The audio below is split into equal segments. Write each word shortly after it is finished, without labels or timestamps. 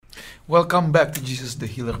Welcome back to Jesus the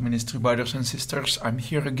Healer Ministry, brothers and sisters. I'm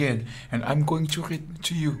here again, and I'm going to read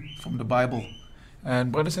to you from the Bible.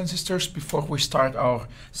 And brothers and sisters, before we start our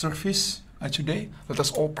service today, let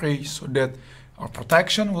us all pray so that our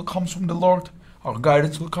protection will come from the Lord, our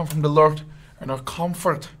guidance will come from the Lord, and our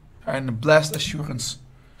comfort and blessed assurance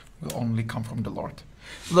will only come from the Lord.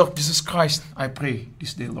 Lord Jesus Christ, I pray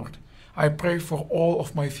this day, Lord. I pray for all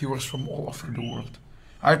of my viewers from all over the world.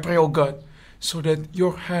 I pray, oh God, so that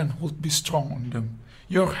your hand will be strong on them.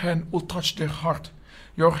 Your hand will touch their heart.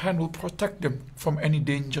 Your hand will protect them from any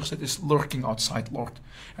dangers that is lurking outside, Lord.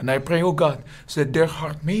 And I pray, oh God, so that their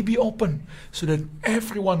heart may be open, so that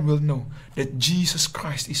everyone will know that Jesus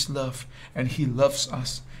Christ is love, and He loves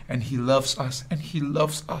us, and He loves us, and He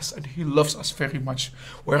loves us, and He loves us very much.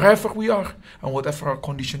 Wherever we are, and whatever our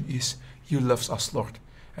condition is, You love us, Lord.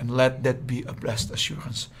 And let that be a blessed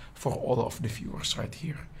assurance for all of the viewers right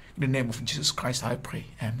here. In the name of Jesus Christ, I pray.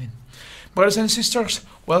 Amen. Brothers and sisters,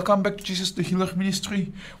 welcome back to Jesus the Healer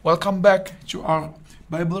Ministry. Welcome back to our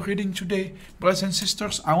Bible reading today. Brothers and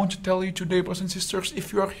sisters, I want to tell you today, brothers and sisters,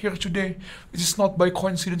 if you are here today, it is not by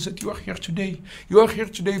coincidence that you are here today. You are here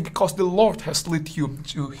today because the Lord has led you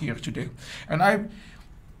to here today. And I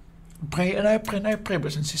pray and I pray and I pray,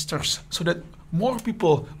 brothers and sisters, so that more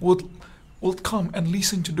people would come and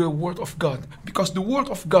listen to the Word of God, because the Word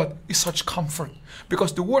of God is such comfort,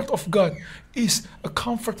 because the Word of God is a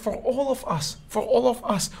comfort for all of us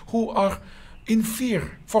who are in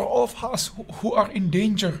fear, for all of us who are in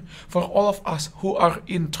danger, for all of us who are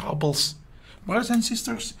in troubles. Brothers and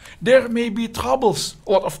sisters, there may be troubles,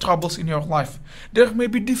 a lot of troubles in your life. There may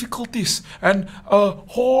be difficulties and a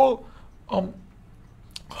whole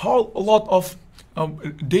lot of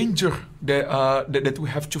danger that we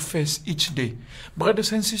have to face each day.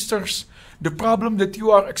 Brothers and sisters, the problem that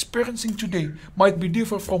you are experiencing today might be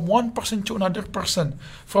different from one person to another person.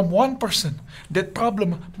 From one person, that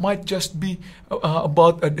problem might just be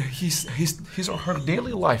about his or her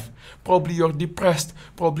daily life. Probably you're depressed,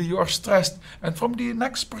 probably you are stressed, and from the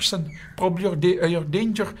next person, probably your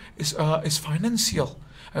danger is financial.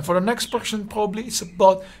 And for the next person, probably it's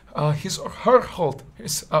about his or her health,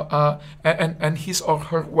 and his or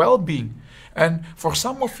her well-being. And for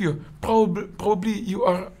some of you, probably you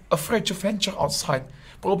are afraid to venture outside.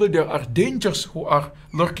 Probably there are dangers who are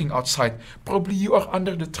lurking outside. Probably you are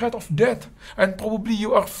under the threat of death. And probably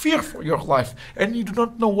you are fearful for your life. And you do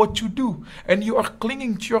not know what to do. And you are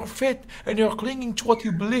clinging to your faith. And you are clinging to what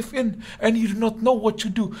you believe in. And you do not know what to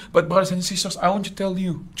do. But brothers and sisters, I want to tell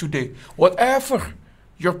you today, whatever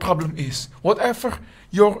your problem is, whatever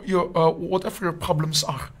your problems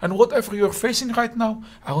are, and whatever you're facing right now,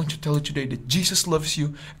 I want to tell you today that Jesus loves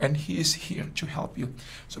you and He is here to help you.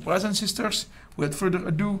 So, brothers and sisters, without further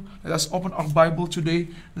ado, let us open our Bible today.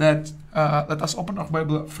 Let us open our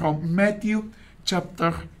Bible from Matthew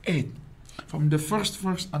chapter 8, from the first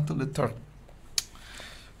verse until the third.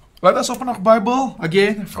 Let us open our Bible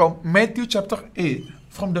again from Matthew chapter 8,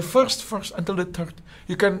 from the first verse until the third.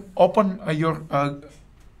 You can open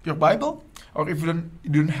your Bible, or if you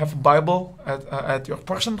don't have a Bible at your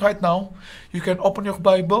person right now, you can open your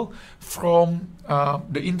Bible from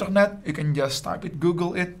the internet. You can just type it,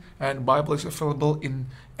 Google it, and Bible is available in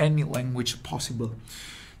any language possible.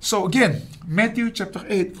 So again, Matthew chapter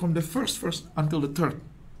 8, from the first verse until the third.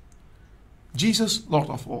 Jesus, Lord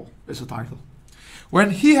of all, is the title. When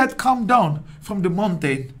He had come down from the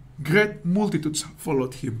mountain, great multitudes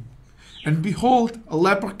followed Him. And behold, a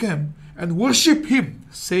leper came and worshipped Him,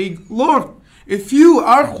 saying, Lord, if You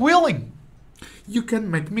are willing, You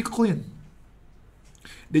can make me clean.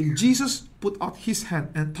 Then Jesus put out His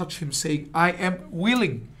hand and touched him, saying, I am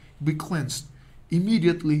willing, be cleansed.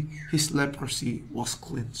 Immediately his leprosy was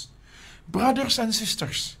cleansed. Brothers and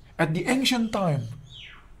sisters, at the ancient time,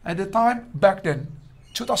 at the time back then,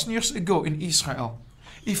 2,000 years ago in Israel,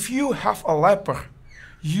 if you have a leper,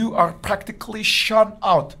 you are practically shunned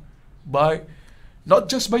out by not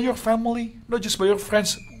just by your family, not just by your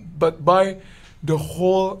friends, but by the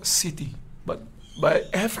whole city, but by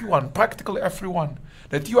everyone, practically everyone,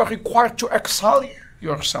 that you are required to exile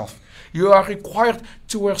yourself. You are required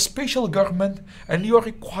to wear special garment, and you are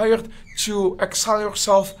required to exile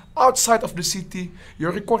yourself outside of the city. You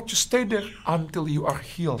are required to stay there until you are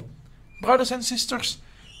healed. Brothers and sisters,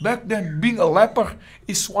 back then, being a leper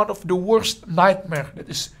is one of the worst nightmares that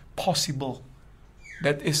is possible.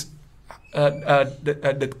 That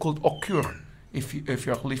could occur if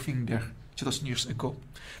you are living there 2,000 years ago.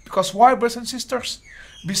 Because why, brothers and sisters?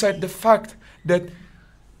 Beside the fact that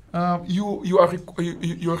you are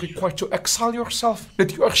required to exile yourself,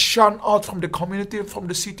 that you are shunned out from the community, from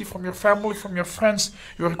the city, from your family, from your friends.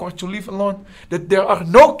 You are required to live alone, that there are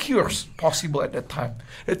no cures possible at that time,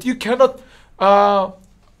 that you cannot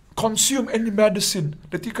consume any medicine,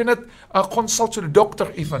 that you cannot consult to the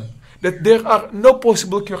doctor even, that there are no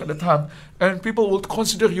possible cure at the time, and people will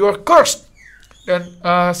consider you are cursed. And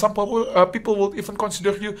some people will even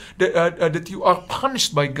consider you that you are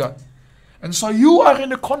punished by God. And so you are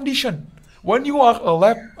in a condition, when you are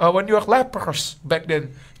lepers back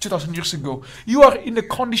then, 2,000 years ago, you are in a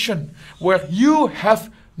condition where you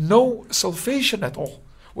have no salvation at all,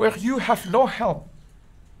 where you have no help.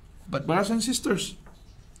 But brothers and sisters,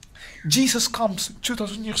 Jesus comes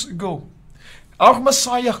 2,000 years ago. Our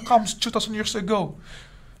Messiah comes 2,000 years ago.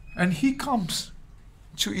 And He comes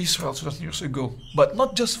to Israel 2,000 years ago. But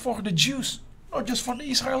not just for the Jews, not just for the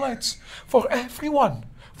Israelites, for everyone.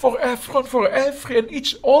 For everyone, for every and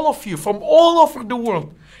each, all of you, from all over the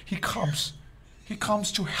world, He comes. He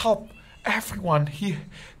comes to help everyone. He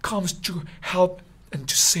comes to help and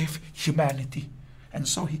to save humanity. And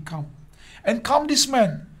so He come. And come this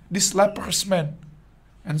man, this leprous man.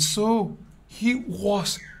 And so he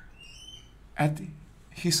was at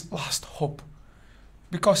his last hope.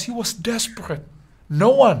 Because he was desperate. No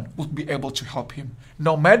one would be able to help him.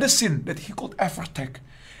 No medicine that he could ever take.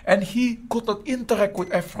 And he could not interact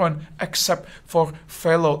with everyone except for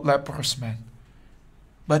fellow leprous men.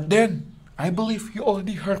 But then, I believe he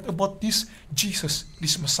already heard about this Jesus,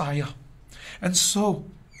 this Messiah. And so,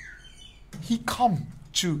 he come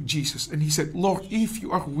to Jesus and he said, Lord, if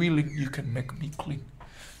you are willing, you can make me clean.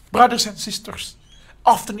 Brothers and sisters,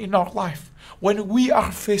 often in our life, when we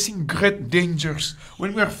are facing great dangers,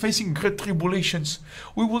 when we are facing great tribulations,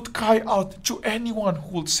 we would cry out to anyone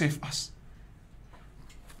who would save us.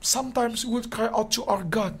 Sometimes we would cry out to our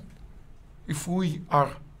God if we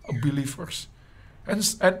are believers. And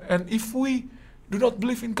if we do not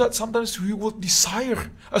believe in God, sometimes we would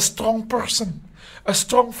desire a strong person, a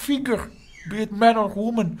strong figure, be it man or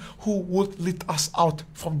woman, who would lead us out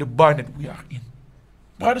from the bind that we are in.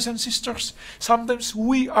 Brothers and sisters, sometimes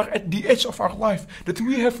we are at the edge of our life, that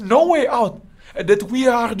we have no way out, and that we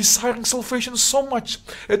are desiring salvation so much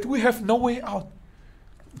that we have no way out.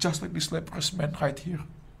 Just like this leprous man right here.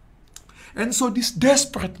 And so this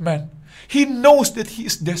desperate man, he knows that he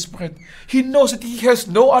is desperate. He knows that he has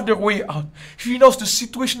no other way out. He knows the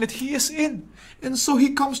situation that he is in. And so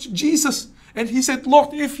he comes to Jesus and he said,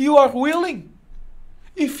 Lord, if you are willing,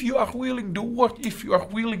 the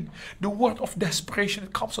word of desperation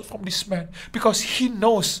comes out from this man, because he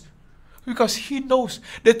knows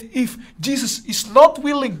that if Jesus is not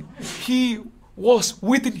willing, he was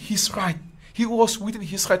within his right. He was within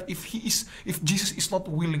his right if Jesus is not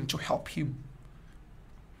willing to help him.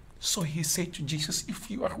 So he said to Jesus,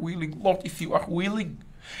 if you are willing, Lord, if you are willing,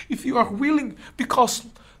 because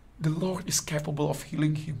the Lord is capable of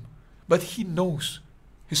healing him. But he knows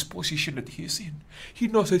his position that he is in. He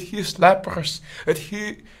knows that he is leprous, that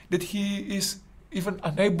he is even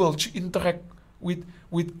unable to interact with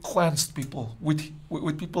cleansed people, with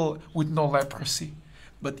people with no leprosy.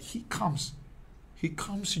 But he comes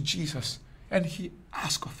to Jesus. And he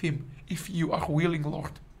asks of him, if you are willing,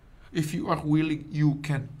 Lord, if you are willing, you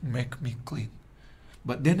can make me clean.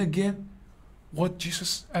 But then again, what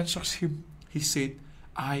Jesus answers him, he said,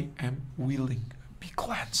 I am willing, be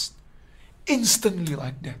cleansed. Instantly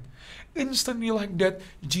like that,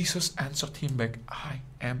 Jesus answered him back, I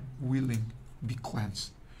am willing, be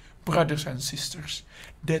cleansed. Brothers and sisters,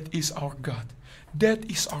 that is our God.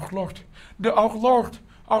 That is our Lord.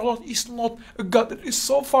 Our Lord is not a God that is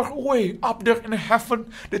so far away up there in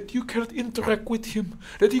heaven that you cannot interact with Him,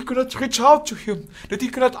 that you cannot reach out to Him, that you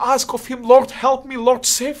cannot ask of Him, Lord, help me, Lord,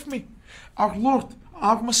 save me. Our Lord,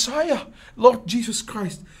 our Messiah, Lord Jesus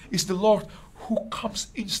Christ, is the Lord who comes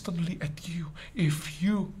instantly at you if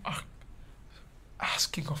you are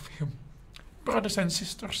asking of Him. Brothers and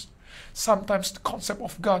sisters, sometimes the concept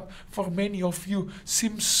of God for many of you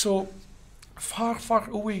seems so far, far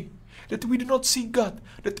away, that we do not see God,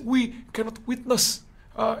 that we cannot witness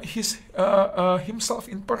Himself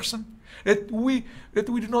in person, that we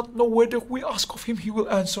do not know whether we ask of Him, He will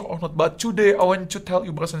answer or not. But today I want to tell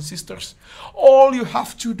you, brothers and sisters, all you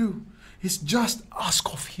have to do is just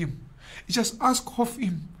ask of Him. Just ask of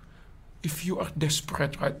Him. If you are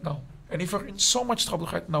desperate right now, and if you're in so much trouble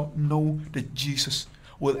right now, know that Jesus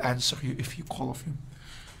will answer you if you call of Him.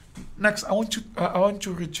 Next, I want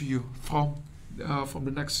to read to you from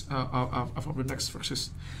the next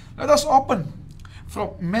verses. Let us open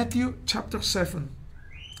from Matthew chapter 7.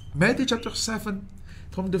 Matthew chapter 7,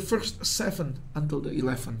 from the first 7 until the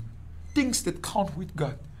 11. Things that count with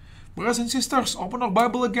God. Brothers and sisters, open our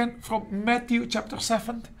Bible again from Matthew chapter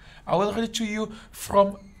 7. I will read it to you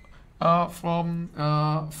from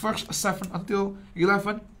verse 7 until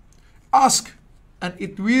 11. Ask, and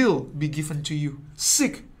it will be given to you.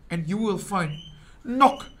 Seek, and you will find.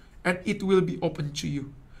 Knock, and it will be opened to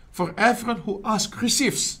you. For everyone who asks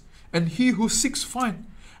receives, and he who seeks finds,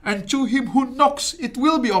 and to him who knocks it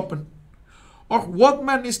will be opened. Or what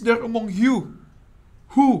man is there among you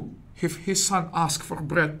who, if his son asks for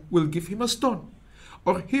bread, will give him a stone?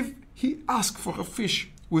 Or if he asks for a fish,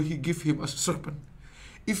 will he give him a serpent?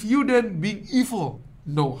 If you then, being evil,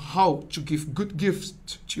 know how to give good gifts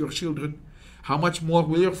to your children, how much more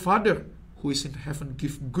will your Father, who is in heaven,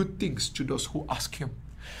 give good things to those who ask him?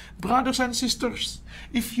 Brothers and sisters,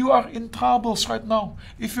 if you are in troubles right now,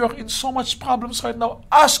 if you are in so much problems right now,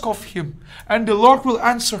 ask of him, and the Lord will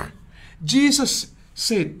answer. Jesus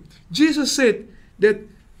said that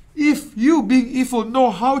if you, being evil,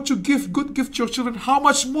 know how to give good gifts to your children, how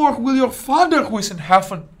much more will your Father who is in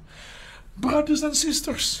heaven? Brothers and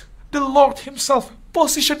sisters, the Lord himself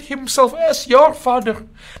positioned himself as your Father.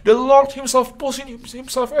 The Lord himself positioned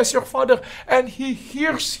himself as your Father, and he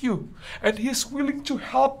hears you, and he is willing to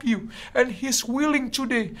help you, and he is willing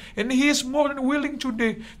today, and he is more than willing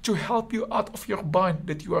today to help you out of your bind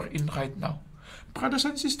that you are in right now. Brothers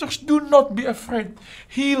and sisters, do not be afraid.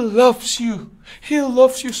 He loves you. He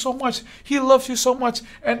loves you so much. He loves you so much.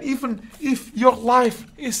 And even if your life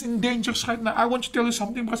is in danger right now, I want to tell you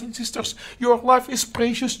something, brothers and sisters. Your life is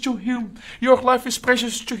precious to him. Your life is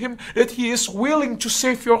precious to him, that he is willing to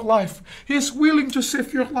save your life. He is willing to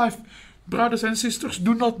save your life. Brothers and sisters,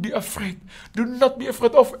 do not be afraid. Do not be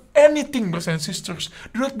afraid of anything, brothers and sisters.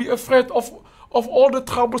 Do not be afraid of all the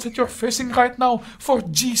troubles that you're facing right now, for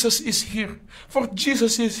Jesus is here. For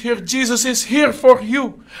Jesus is here. Jesus is here for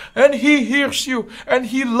you. And he hears you. And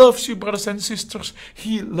he loves you, brothers and sisters.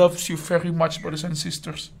 He loves you very much, brothers and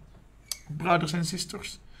sisters. Brothers and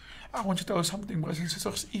sisters, I want to tell you something, brothers and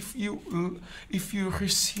sisters. If you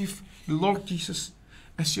receive the Lord Jesus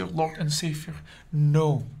as your Lord and Savior,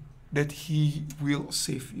 know that he will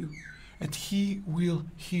save you. And he will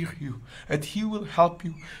hear you, and he will help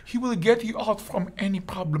you. He will get you out from any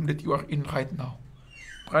problem that you are in right now.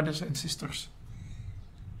 Brothers and sisters,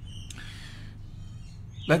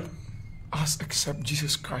 let us accept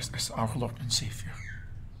Jesus Christ as our Lord and Savior.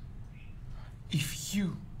 If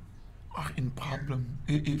you are in problem,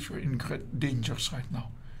 if you're in great dangers right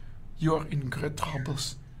now, you are in great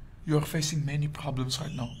troubles, you are facing many problems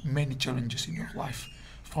right now, many challenges in your life,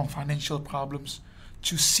 from financial problems,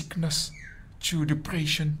 to sickness, to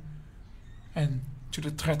depression, and to the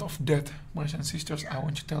threat of death. Brothers and sisters, I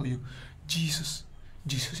want to tell you, Jesus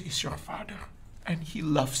is your Father, and he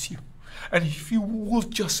loves you. And if you will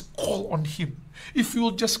just call on him, if you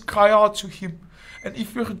will just cry out to him, and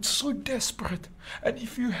if you're so desperate, and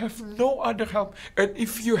if you have no other help, and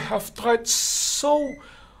if you have tried so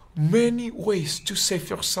many ways to save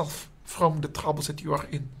yourself from the troubles that you are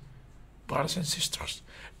in, brothers and sisters,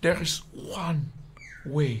 there is one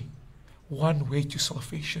way to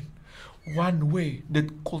salvation, one way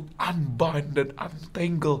that could unbind, that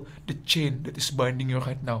untangle the chain that is binding you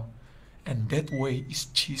right now, and that way is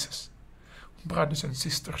Jesus. Brothers and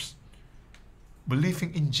sisters,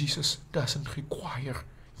 believing in Jesus doesn't require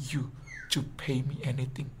you to pay me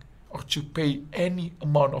anything, or to pay any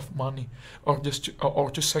amount of money, or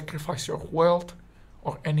to sacrifice your wealth,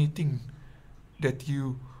 or anything that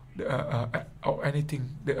you or anything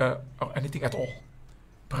at all.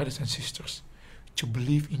 Brothers and sisters, to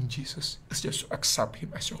believe in Jesus is just to accept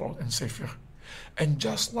him as your Lord and Savior. And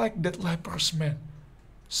just like that leprous man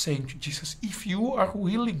saying to Jesus, if you are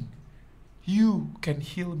willing, you can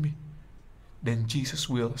heal me. Then Jesus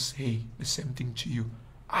will say the same thing to you.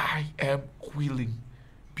 I am willing,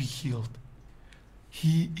 be healed.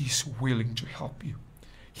 He is willing to help you.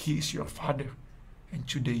 He is your Father, and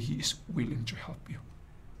today he is willing to help you.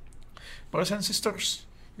 Brothers and sisters,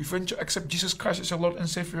 if you want to accept Jesus Christ as your Lord and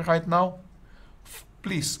Savior right now,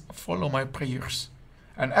 please follow my prayers.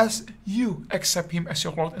 And as you accept him as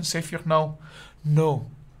your Lord and Savior now, know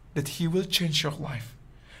that he will change your life,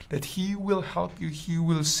 that he will help you, he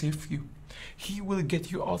will save you. He will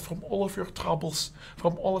get you out from all of your troubles,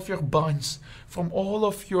 from all of your binds, from all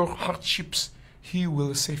of your hardships. He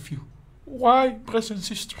will save you. Why, brothers and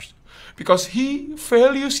sisters? Because he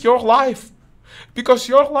values your life. Because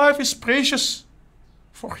your life is precious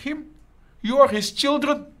for him. You are his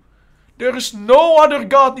children. There is no other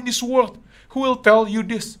God in this world who will tell you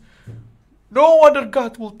this. No other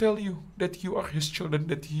God will tell you that you are his children,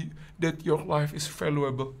 that your life is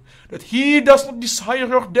valuable, that he does not desire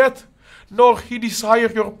your death. nor He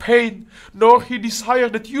desires your pain, nor He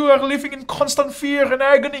desires that you are living in constant fear and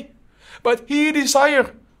agony. But He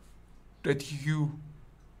desires that you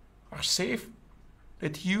are safe,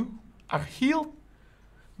 that you are healed,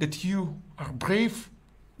 that you are brave,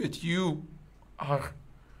 that you are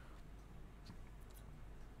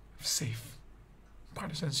safe.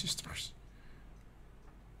 Brothers and sisters,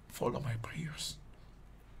 follow my prayers.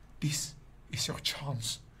 This is your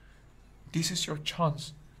chance. This is your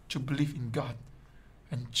chance to believe in God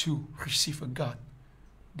and to receive a God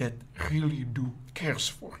that really cares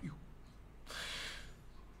for you.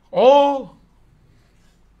 All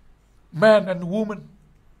men and women,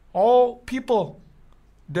 all people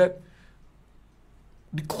that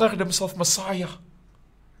declare themselves Messiah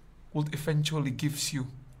would eventually give you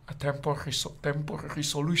a temporary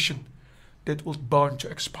solution that was bound to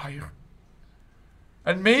expire.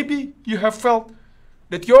 And maybe you have felt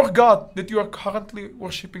that your God that you are currently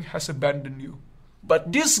worshipping has abandoned you.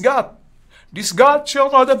 But this God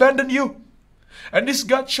shall not abandon you. And this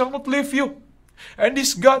God shall not leave you. And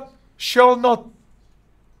this God shall not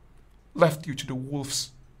left you to the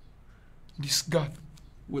wolves. This God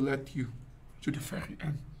will let you to the very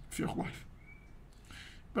end of your life.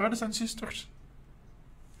 Brothers and sisters,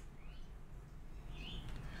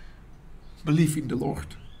 believe in the Lord.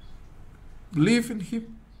 Believe in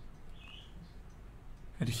Him,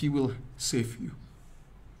 and He will save you.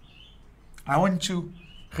 I want to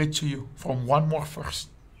read to you from one more verse.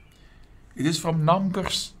 It is from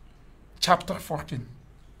Numbers chapter 14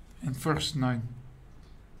 and verse 9.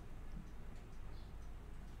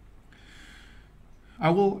 I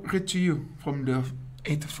will read to you from the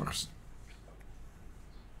 8th verse.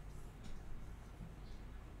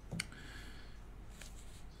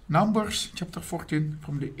 Numbers chapter 14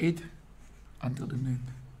 from the 8th until the 9th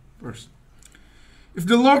verse. If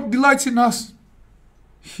the Lord delights in us,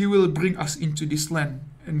 He will bring us into this land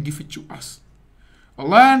and give it to us, a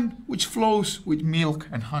land which flows with milk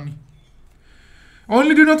and honey.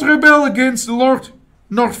 Only do not rebel against the Lord,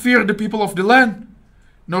 nor fear the people of the land,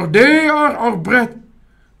 nor they are our bread.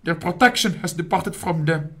 Their protection has departed from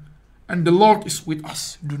them, and the Lord is with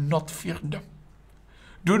us. Do not fear them.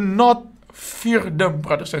 Do not fear them,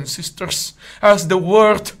 brothers and sisters, as the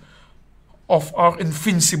word of our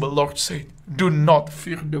invincible Lord said. Do not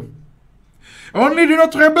fear them. Only do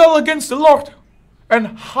not rebel against the Lord.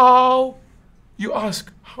 And how, you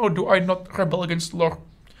ask, how do I not rebel against the Lord?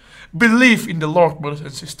 Believe in the Lord, brothers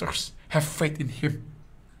and sisters. Have faith in Him.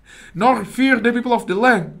 Nor fear the people of the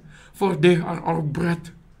land, for they are our bread.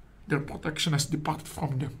 Their protection has departed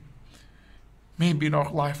from them. Maybe in our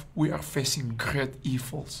life we are facing great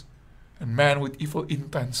evils. And man with evil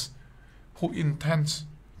intents, who intends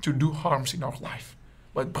to do harms in our life.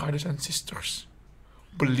 But brothers and sisters,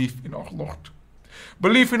 believe in our Lord.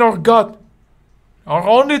 Believe in our God. Our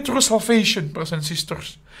only true salvation, brothers and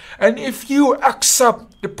sisters. And if you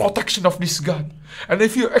accept the protection of this God, and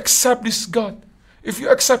if you accept this God, if you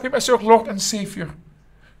accept Him as your Lord and Savior,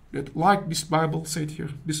 that like this Bible said here,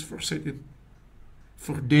 this verse said it,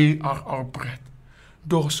 for they are our bread.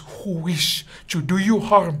 Those who wish to do you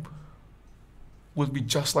harm will be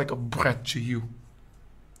just like a bread to you.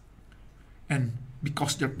 And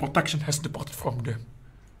because their protection has departed from them,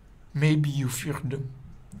 maybe you fear them.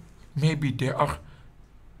 Maybe they are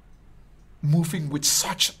moving with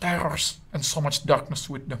such terrors and so much darkness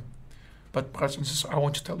with them. But brothers and sisters, I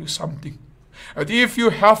want to tell you something. That if you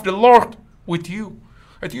have the Lord with you,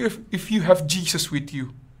 that if you have Jesus with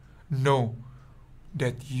you, know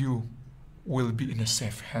that you will be in a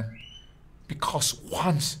safe hand. Because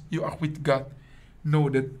once you are with God, know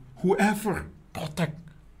that whoever protect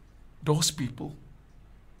those people,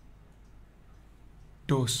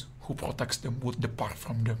 those who protects them will depart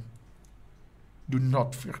from them. Do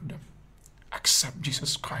not fear them. Accept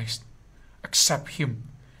Jesus Christ. Accept Him,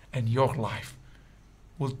 and your life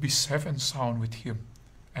will be safe and sound with Him,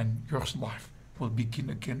 and your life will begin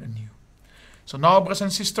again anew. So now, brothers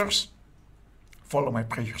and sisters, follow my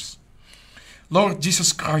prayers. Lord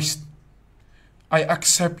Jesus Christ, I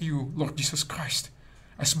accept you, Lord Jesus Christ,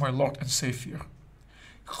 as my Lord and Savior.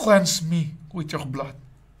 Cleanse me with your blood.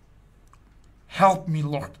 Help me,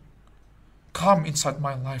 Lord. Come inside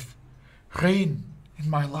my life. Reign in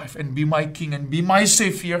my life and be my King and be my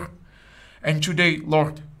Savior. And today,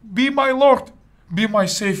 Lord, be my Lord, be my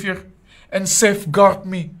Savior, and safeguard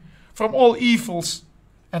me from all evils,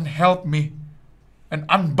 and help me and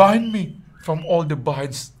unbind me from all the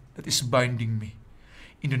binds that is binding me.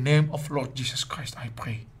 In the name of Lord Jesus Christ, I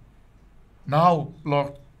pray. Now,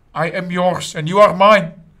 Lord, I am yours and you are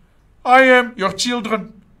mine. I am your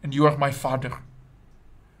children and you are my Father.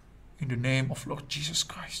 In the name of Lord Jesus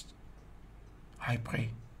Christ, I pray.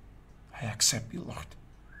 I accept you, Lord.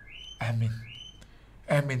 Amen.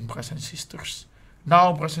 Amen, brothers and sisters.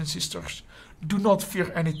 Now, brothers and sisters, do not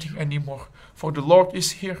fear anything anymore, for the Lord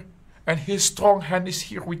is here, and His strong hand is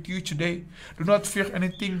here with you today. Do not fear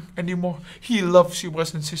anything anymore. He loves you,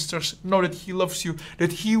 brothers and sisters. Know that He loves you,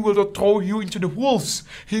 that He will not throw you into the wolves.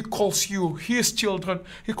 He calls you His children.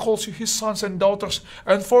 He calls you His sons and daughters.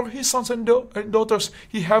 And for His sons and daughters,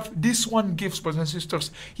 He has this one gift, brothers and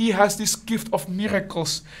sisters. He has this gift of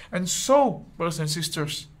miracles. And so, brothers and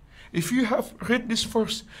sisters, if you have read this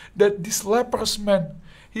verse, that this leprous man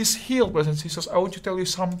is healed, brothers and sisters, I want to tell you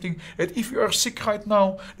something, that if you are sick right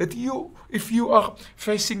now, that if you are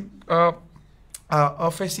facing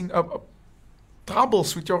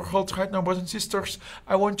troubles with your health right now, brothers and sisters,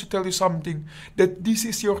 I want to tell you something, that this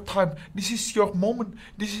is your time, this is your moment,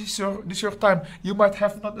 this is your time. You might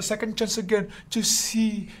have not a second chance again to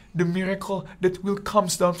see the miracle that will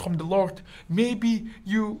comes down from the Lord. Maybe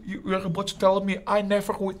you are about to tell me, I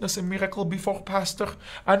never witnessed a miracle before, Pastor.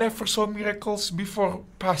 I never saw miracles before,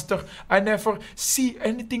 Pastor. I never see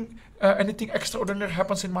anything extraordinary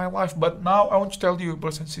happens in my life. But now I want to tell you,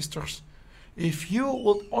 brothers and sisters, if you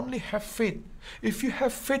will only have faith, if you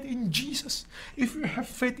have faith in Jesus, if you have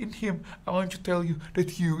faith in Him, I want to tell you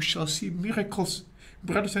that you shall see miracles.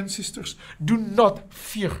 Brothers and sisters, do not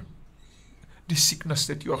fear the sickness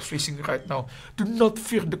that you are facing right now. Do not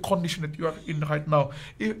fear the condition that you are in right now.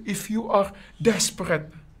 If you are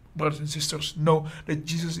desperate, brothers and sisters, know that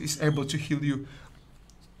Jesus is able to heal you.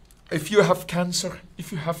 If you have cancer,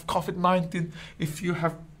 if you have COVID-19, if you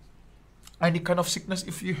have any kind of sickness,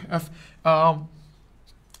 if you have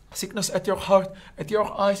sickness at your heart, at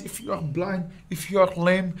your eyes, if you are blind, if you are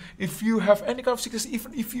lame, if you have any kind of sickness,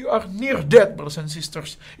 even if you are near death, brothers and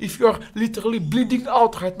sisters, if you are literally bleeding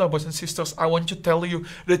out right now, brothers and sisters, I want to tell you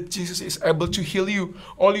that Jesus is able to heal you.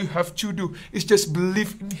 All you have to do is just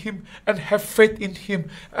believe in Him and have faith in Him,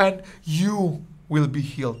 and you will be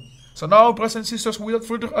healed. So now, brothers and sisters, without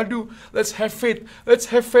further ado, let's have faith. Let's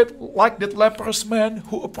have faith like that leprous man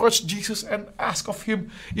who approached Jesus and asked of Him,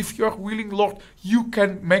 if you are willing, Lord, you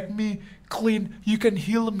can make me clean, you can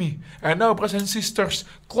heal me. And now, brothers and sisters,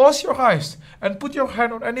 close your eyes and put your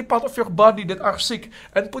hand on any part of your body that are sick,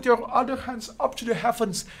 and put your other hands up to the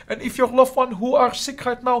heavens. And if your loved one who are sick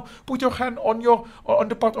right now, put your hand on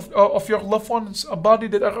the part of your loved one's body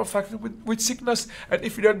that are affected with sickness. And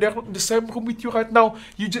if they're not in the same room with you right now,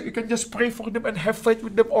 you can just pray for them and have faith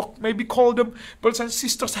with them, or maybe call them. Brothers and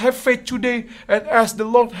sisters, have faith today, and as the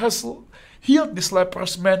Lord has healed this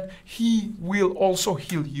leprous man, He will also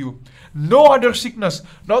heal you. No other sickness,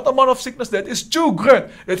 not amount of sickness that is too great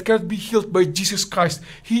that can be healed by Jesus Christ.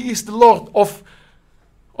 He is the Lord of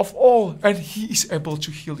all, and He is able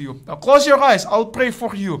to heal you. Now close your eyes, I'll pray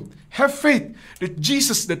for you. Have faith that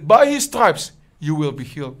Jesus, that by His stripes, you will be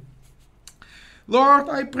healed. Lord,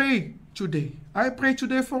 I pray today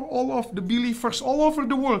for all of the believers all over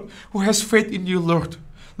the world who has faith in you, Lord.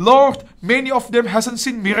 Lord, many of them hasn't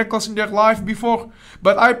seen miracles in their life before.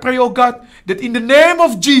 But I pray, oh God, that in the name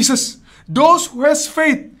of Jesus, those who have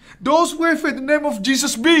faith in the name of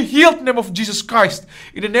Jesus, be healed in the name of Jesus Christ.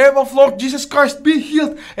 In the name of Lord Jesus Christ, be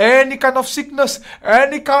healed. Any kind of sickness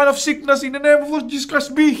in the name of Lord Jesus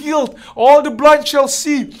Christ, be healed. All the blind shall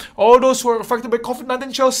see. All those who are affected by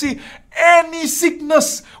COVID-19 shall see. Any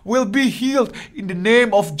sickness will be healed in the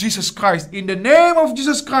name of Jesus Christ. In the name of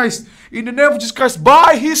Jesus Christ. In the name of Jesus Christ.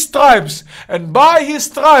 By His stripes. And by His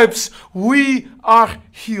stripes, we are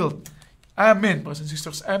healed. Amen, brothers and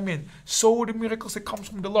sisters. Amen. So the miracles that comes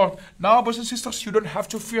from the Lord. Now, brothers and sisters, you don't have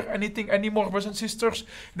to fear anything anymore, brothers and sisters.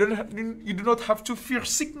 You do not have to fear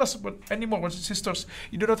sickness anymore, brothers and sisters.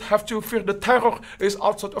 You do not have to fear the terror that is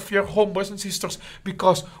outside of your home, brothers and sisters.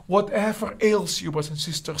 Because whatever ails you, brothers and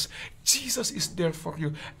sisters, Jesus is there for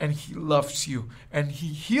you, and He loves you, and He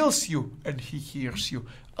heals you, and He hears you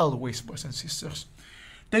always, brothers and sisters.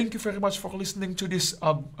 Thank you very much for listening to this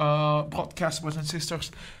broadcast, brothers and sisters.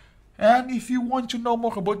 And if you want to know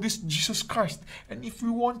more about this Jesus Christ, and if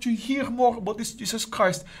you want to hear more about this Jesus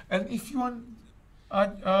Christ, and if you want,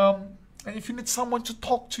 and if you need someone to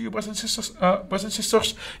talk to you, brothers and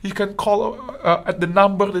sisters, you can call at the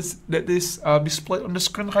number that is displayed on the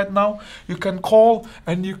screen right now. You can call,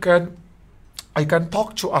 and you can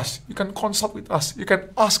talk to us. You can consult with us. You can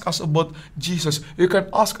ask us about Jesus. You can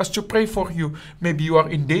ask us to pray for you. Maybe you are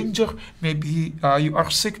in danger. Maybe you are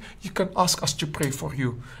sick. You can ask us to pray for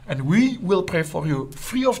you. And we will pray for you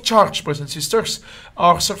free of charge, brothers and sisters.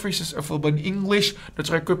 Our service is available in English.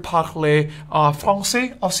 Notre que parler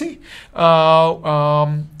français aussi.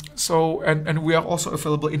 So, and we are also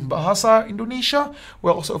available in Bahasa Indonesia.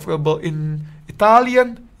 We are also available in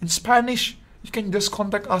Italian, in Spanish, you can just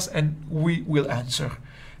contact us and we will answer.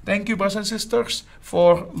 Thank you, brothers and sisters,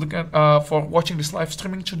 for for watching this live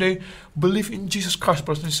streaming today. Believe in Jesus Christ,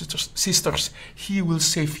 brothers and sisters. He will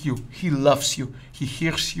save you. He loves you. He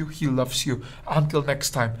hears you. He loves you. Until next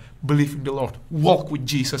time, believe in the Lord. Walk with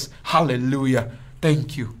Jesus. Hallelujah.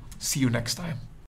 Thank you. See you next time.